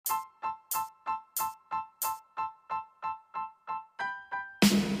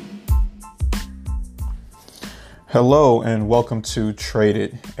Hello and welcome to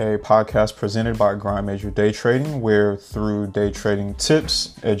Traded, a podcast presented by Grind Major Day Trading, where through day trading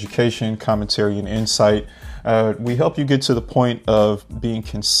tips, education, commentary, and insight, we help you get to the point of being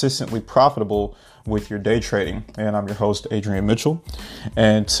consistently profitable with your day trading. And I'm your host, Adrian Mitchell.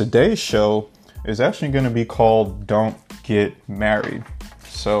 And today's show is actually going to be called Don't Get Married.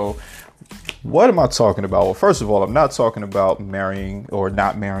 So what am I talking about? Well, first of all, I'm not talking about marrying or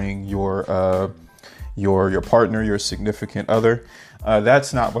not marrying your partner, your significant other.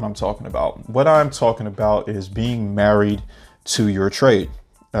 That's not what I'm talking about. What I'm talking about is being married to your trade,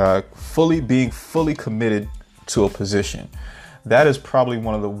 being fully committed to a position. That is probably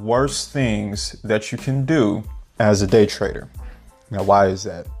one of the worst things that you can do as a day trader. Now, why is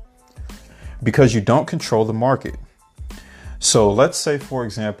that? Because you don't control the market. So let's say, for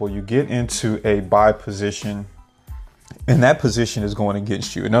example, you get into a buy position and that position is going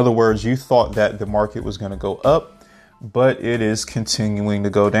against you. In other words, you thought that the market was going to go up, but it is continuing to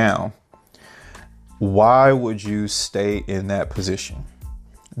go down. Why would you stay in that position?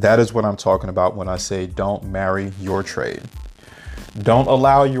 That is what I'm talking about when I say don't marry your trade. Don't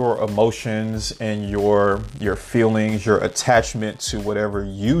allow your emotions and your feelings, your attachment to whatever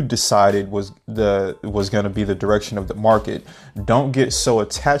you decided was going to be the direction of the market. Don't get so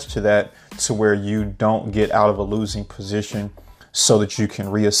attached to that to where you don't get out of a losing position so that you can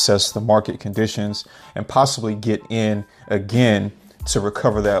reassess the market conditions and possibly get in again to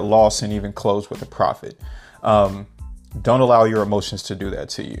recover that loss and even close with a profit. Don't allow your emotions to do that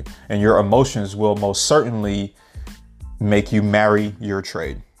to you. And your emotions will most certainly make you marry your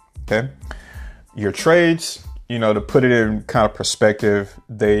trade. Okay. Your trades, to put it in kind of perspective,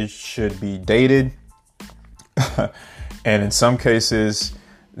 they should be dated. And in some cases,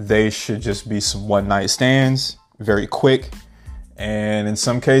 they should just be some one night stands, very quick. And in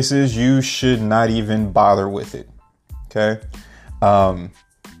some cases, you should not even bother with it. Okay.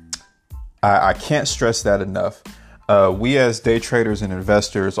 I can't stress that enough. We as day traders and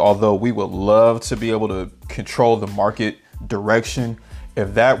investors, although we would love to be able to control the market direction,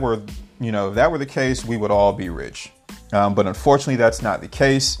 if that were the case, we would all be rich. But unfortunately, that's not the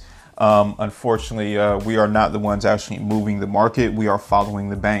case. Unfortunately, we are not the ones actually moving the market. We are following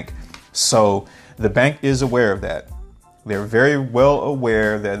the bank. So the bank is aware of that. They're very well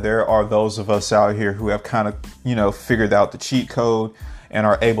aware that there are those of us out here who have kind of, figured out the cheat code and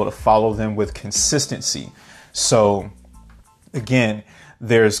are able to follow them with consistency. So again,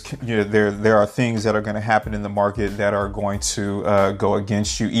 there are things that are going to happen in the market that are going to go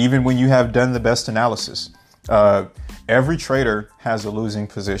against you, even when you have done the best analysis. Every trader has a losing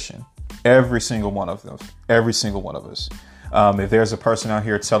position. Every single one of them. Every single one of us. If there's a person out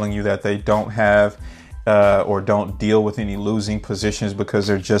here telling you that they don't have or don't deal with any losing positions because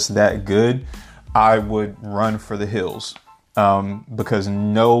they're just that good, I would run for the hills, because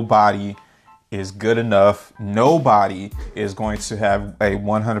nobody is good enough. Nobody is going to have a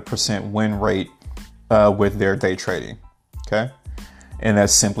 100% win rate with their day trading. Okay. And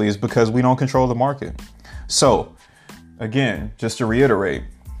that simply is because we don't control the market. So again, just to reiterate,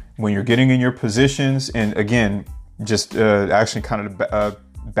 when you're getting in your positions, and again, just actually kind of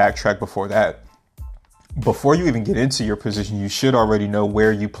backtrack before that, before you even get into your position, you should already know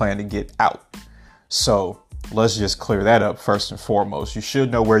where you plan to get out. So let's just clear that up first and foremost. You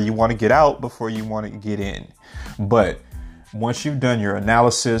should know where you want to get out before you want to get in. But once you've done your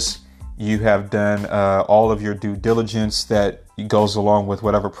analysis, you have done all of your due diligence that goes along with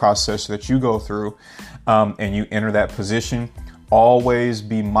whatever process that you go through, and you enter that position, always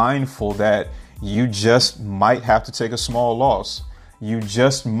be mindful that you just might have to take a small loss. You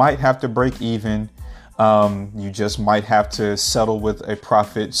just might have to break even. You just might have to settle with a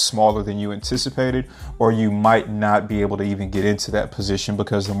profit smaller than you anticipated, or you might not be able to even get into that position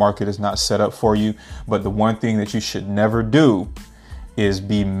because the market is not set up for you. But the one thing that you should never do is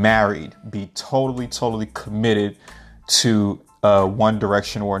be married, be totally committed to one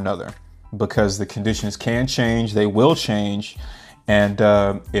direction or another, because the conditions can change. They will change. And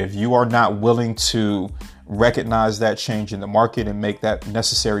if you are not willing to recognize that change in the market and make that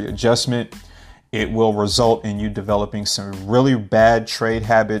necessary adjustment, it will result in you developing some really bad trade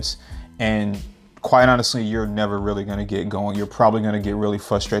habits. And quite honestly, you're never really going to get going. You're probably going to get really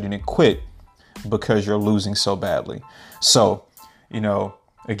frustrated and quit because you're losing so badly. So,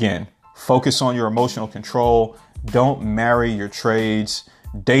 again, focus on your emotional control. Don't marry your trades.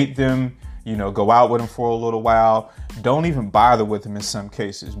 Date them, go out with them for a little while. Don't even bother with them in some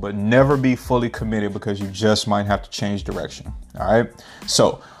cases, but never be fully committed because you just might have to change direction. All right.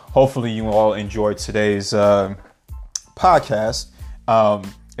 So hopefully you all enjoyed today's podcast.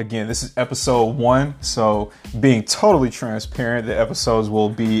 Again, this is episode 1. So being totally transparent, the episodes will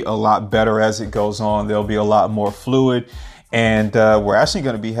be a lot better as it goes on. They'll be a lot more fluid. And we're actually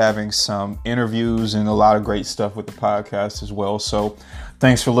going to be having some interviews and a lot of great stuff with the podcast as well. So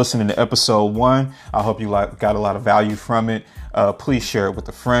thanks for listening to episode 1. I hope you got a lot of value from it. Please share it with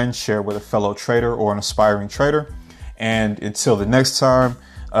a friend, share it with a fellow trader or an aspiring trader. And until the next time,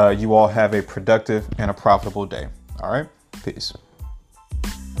 you all have a productive and a profitable day. All right. Peace.